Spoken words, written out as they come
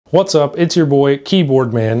What's up? It's your boy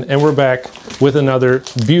Keyboard Man, and we're back with another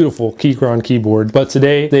beautiful Keychron keyboard. But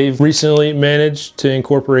today they've recently managed to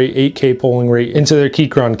incorporate 8K polling rate into their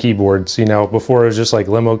Keychron keyboards. You know, before it was just like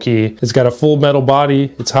limo key. It's got a full metal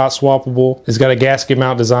body, it's hot swappable, it's got a gasket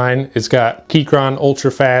mount design, it's got Keychron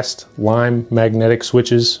Ultra-fast Lime magnetic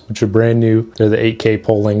switches, which are brand new. They're the 8K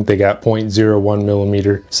polling. They got 0.01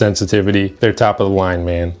 millimeter sensitivity. They're top of the line,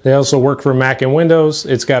 man. They also work for Mac and Windows.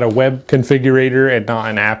 It's got a web configurator and not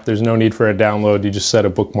an app. There's no need for a download. You just set a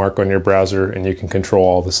bookmark on your browser and you can control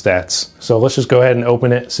all the stats. So let's just go ahead and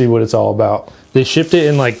open it, see what it's all about. They shipped it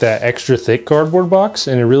in like that extra thick cardboard box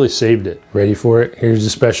and it really saved it. Ready for it? Here's a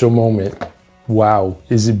special moment. Wow,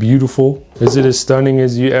 is it beautiful? Is it as stunning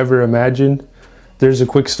as you ever imagined? There's a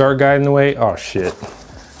quick start guide in the way. Oh shit.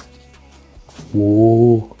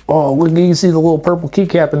 Whoa. Oh, look, you can see the little purple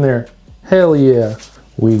keycap in there. Hell yeah.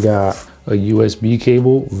 We got a USB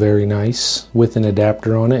cable, very nice, with an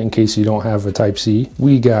adapter on it in case you don't have a Type-C.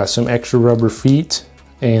 We got some extra rubber feet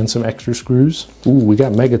and some extra screws. Ooh, we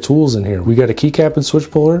got mega tools in here. We got a keycap and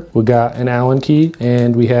switch puller, we got an Allen key,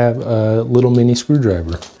 and we have a little mini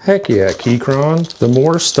screwdriver. Heck yeah, Keychron. The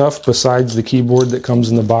more stuff besides the keyboard that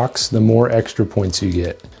comes in the box, the more extra points you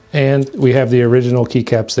get. And we have the original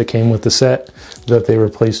keycaps that came with the set that they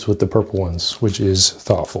replaced with the purple ones, which is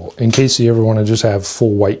thoughtful, in case you ever want to just have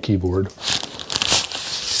full white keyboard.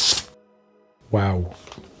 Wow.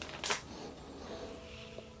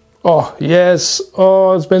 Oh, yes.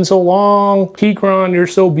 Oh, it's been so long. Keychron, you're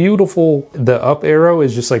so beautiful. The up arrow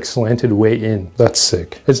is just like slanted way in. That's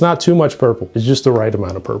sick. It's not too much purple. It's just the right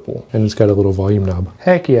amount of purple. And it's got a little volume knob.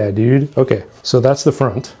 Heck yeah, dude. Okay, so that's the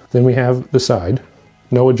front. Then we have the side.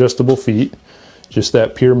 No adjustable feet, just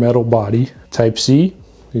that pure metal body. Type-C,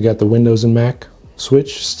 you got the Windows and Mac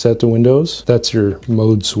switch set to Windows. That's your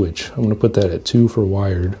mode switch. I'm gonna put that at 2 for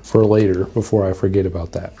wired for later before I forget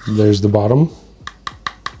about that. There's the bottom.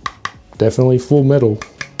 Definitely full metal.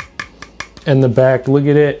 And the back, look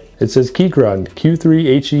at it. It says Keychron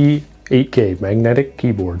Q3 HE 8K magnetic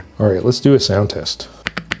keyboard. All right, let's do a sound test.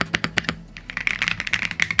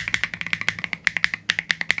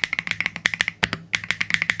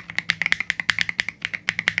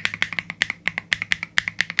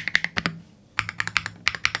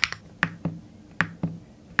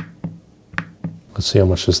 Let's see how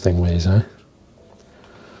much this thing weighs, huh?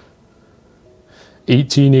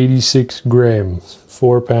 1886 grams,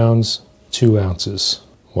 4 pounds, 2 ounces.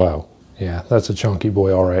 Wow. Yeah, that's a chunky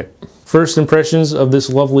boy, all right. First impressions of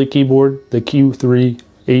this lovely keyboard, the Q3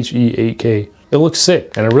 HE 8K. It looks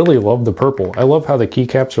sick, and I really love the purple. I love how the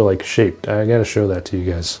keycaps are like shaped. I gotta show that to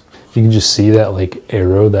you guys. You can just see that like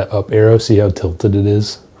arrow, that up arrow. See how tilted it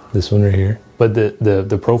is? This one right here. But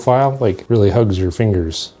the profile like really hugs your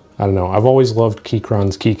fingers. I don't know, I've always loved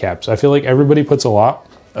Keychron's keycaps. I feel like everybody puts a lot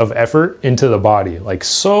of effort into the body, like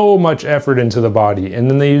so much effort into the body, and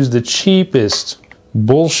then they use the cheapest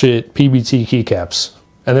bullshit PBT keycaps.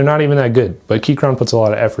 And they're not even that good, but Keychron puts a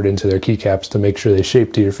lot of effort into their keycaps to make sure they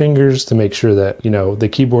shape to your fingers, to make sure that, you know, the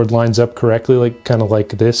keyboard lines up correctly, like kind of like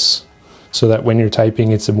this, so that when you're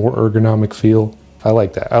typing, it's a more ergonomic feel. I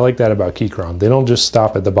like that. I like that about Keychron. They don't just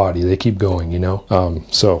stop at the body, they keep going, you know?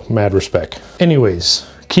 So mad respect. Anyways,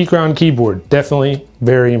 Keychron keyboard, definitely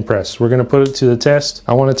very impressed. We're gonna put it to the test.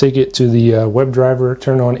 I wanna take it to the WebDriver,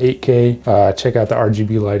 turn on 8K, check out the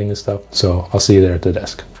RGB lighting and stuff. So I'll see you there at the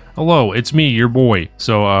desk. Hello, it's me, your boy.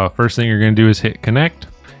 So first thing you're gonna do is hit connect.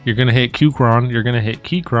 You're gonna hit Keychron, you're gonna hit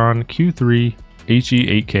Keychron Q3 HE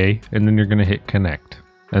 8K, and then you're gonna hit connect.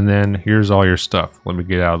 And then here's all your stuff. Let me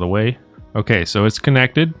get out of the way. Okay, so it's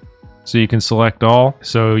connected. So you can select all.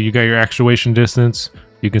 So you got your actuation distance.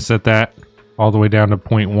 You can set that all the way down to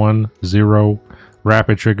 0.10.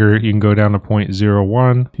 Rapid trigger, you can go down to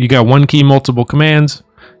 0.01. You got one key, multiple commands.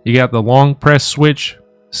 You got the long press switch,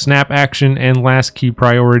 snap action, and last key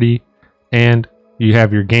priority. And you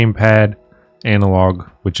have your gamepad analog,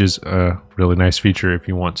 which is a really nice feature if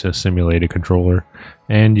you want to simulate a controller.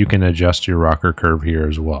 And you can adjust your rocker curve here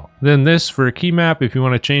as well. Then this for a key map, if you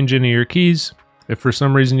want to change any of your keys. If for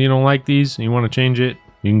some reason you don't like these and you want to change it,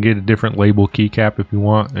 you can get a different label keycap if you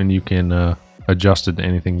want, and you can adjust it to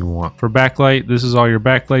anything you want. For backlight, this is all your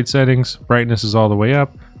backlight settings. Brightness is all the way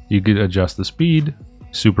up. You could adjust the speed,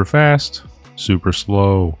 super fast, super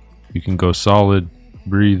slow. You can go solid,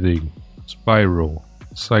 breathing, spiral,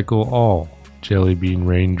 cycle all, jelly bean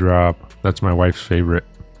raindrop. That's my wife's favorite.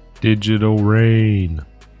 Digital rain,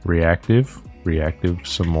 reactive, reactive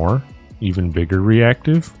some more, even bigger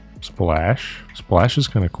reactive, splash. Splash is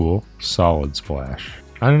kind of cool. Solid splash.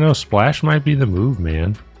 I don't know, splash might be the move,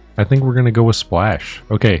 man. I think we're gonna go with splash.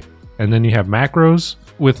 Okay, and then you have macros.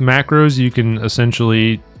 With macros, you can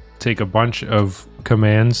essentially take a bunch of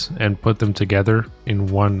commands and put them together in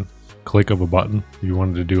one click of a button. If you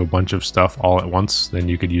wanted to do a bunch of stuff all at once, then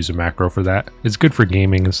you could use a macro for that. It's good for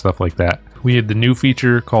gaming and stuff like that. We had the new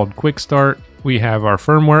feature called Quick Start. We have our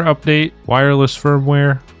firmware update, wireless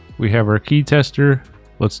firmware. We have our key tester.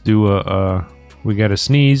 Let's do we got a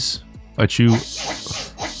sneeze, a chew.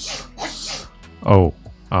 Oh,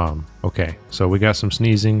 okay. So we got some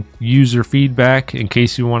sneezing. User feedback in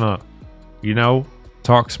case you want to, you know,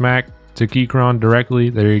 talk smack to Keychron directly.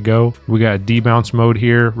 There you go. We got debounce mode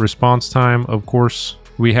here. Response time, of course.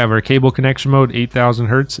 We have our cable connection mode, 8,000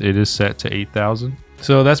 hertz. It is set to 8,000.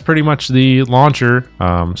 So that's pretty much the launcher.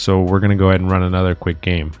 So we're going to go ahead and run another quick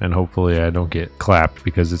game. And hopefully I don't get clapped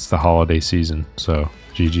because it's the holiday season. So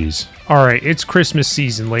GG's. All right, it's Christmas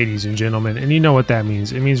season, ladies and gentlemen. And you know what that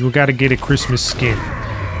means. It means we got to get a Christmas skin.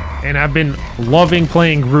 And I've been loving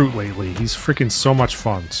playing Groot lately. He's freaking so much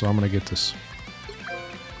fun. So I'm going to get this.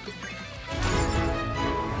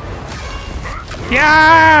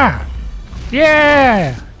 Yeah!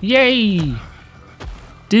 Yeah! Yay!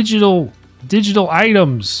 Digital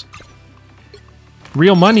items.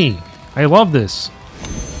 Real money. I love this.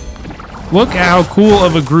 Look at how cool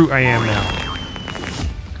of a Groot I am now.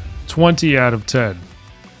 20 out of 10.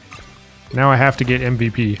 Now I have to get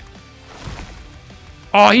MVP.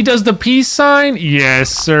 Oh, he does the peace sign? Yes,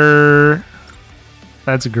 sir.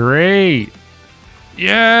 That's great.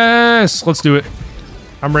 Yes! Let's do it.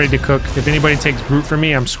 I'm ready to cook. If anybody takes Groot from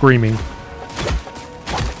me, I'm screaming.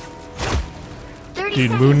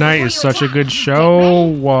 Dude, Moon Knight is such a good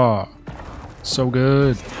show. So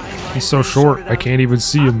good. He's so short, I can't even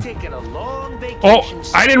see him.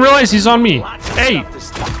 Oh, I didn't realize he's on me. Hey,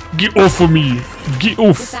 get off of me. Get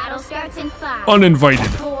off. Uninvited.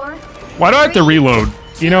 Why do I have to reload?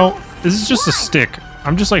 You know, this is just a stick.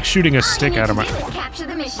 I'm just like shooting a stick out of my...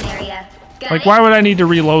 Like, why would I need to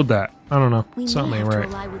reload that? I don't know. Something ain't right.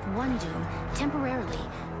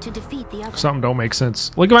 Something don't make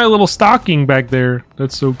sense. Look at my little stocking back there.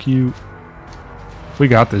 That's so cute. We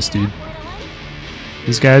got this, dude.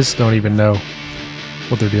 These guys don't even know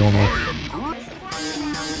what they're dealing with.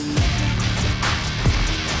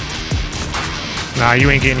 Nah, you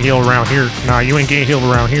ain't getting healed around here. Nah, you ain't getting healed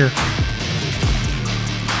around here.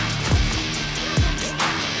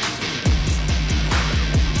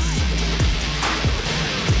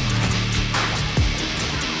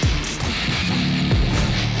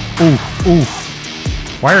 Ooh, ooh.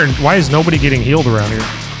 Why is nobody getting healed around here?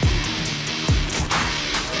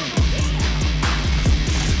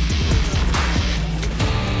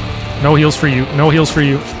 No heals for you. No heals for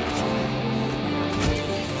you.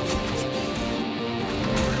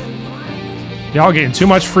 Y'all getting too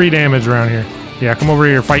much free damage around here. Yeah, come over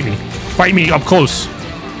here. Fight me. Fight me up close.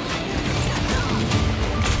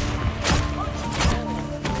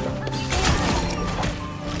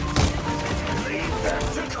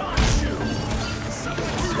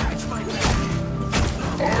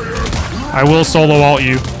 I will solo ult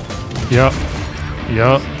you. Yup.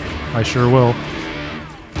 Yup. I sure will.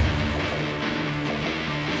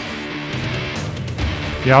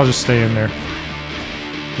 Yeah, I'll just stay in there.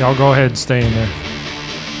 Y'all go ahead and stay in there.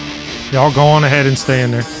 Y'all go on ahead and stay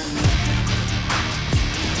in there.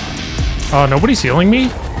 Nobody's healing me?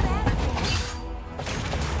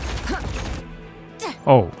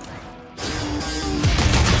 Oh.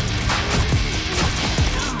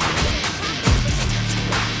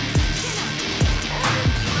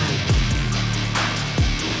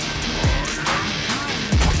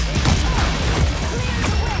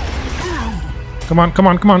 Come on, come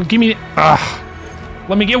on, come on. Give me...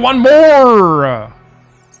 let me get one more!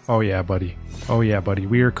 Oh yeah, buddy. Oh yeah, buddy.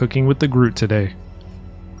 We are cooking with the Groot today.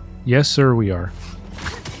 Yes, sir, we are.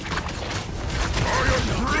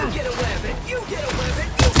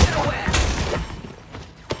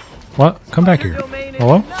 What? Come back here.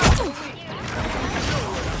 Hello?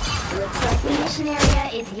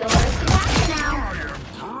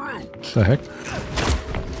 What the heck?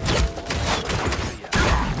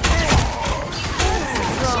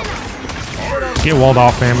 Get walled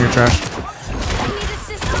off, fam. You're trash.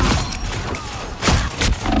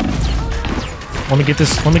 Let me get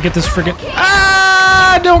this. Let me get this friggin'.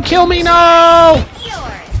 Ah! Don't kill me, no!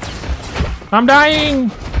 I'm dying.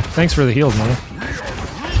 Thanks for the heals, man.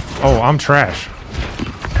 Oh, I'm trash.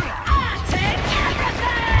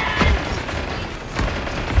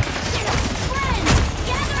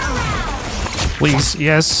 Please,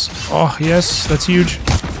 yes. Oh, yes. That's huge.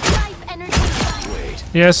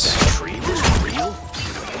 Yes.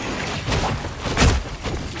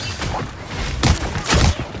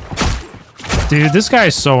 Dude, this guy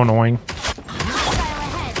is so annoying.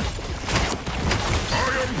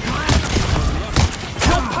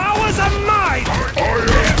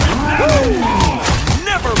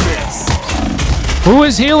 Who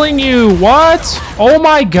is healing you? What? Oh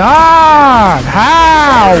my god!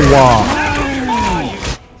 How? I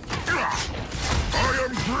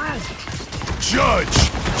am Groot!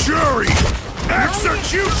 Judge! Jury!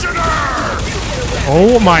 Executioner!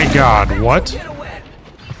 Oh my god, what?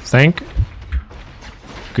 Thank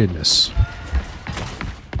goodness.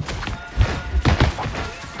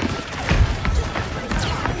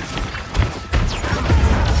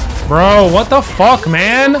 Bro, what the fuck,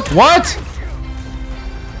 man? What?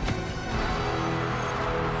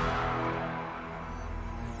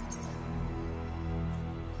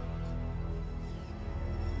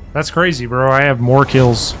 That's crazy, bro. I have more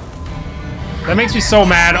kills. That makes me so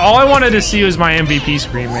mad. All I wanted to see was my MVP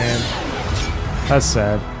screen, man. That's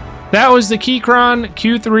sad. That was the Keychron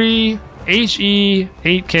Q3 HE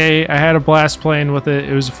 8K. I had a blast playing with it.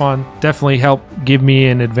 It was fun. Definitely helped give me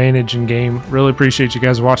an advantage in game. Really appreciate you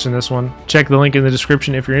guys watching this one. Check the link in the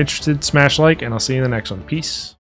description if you're interested. Smash like, and I'll see you in the next one. Peace.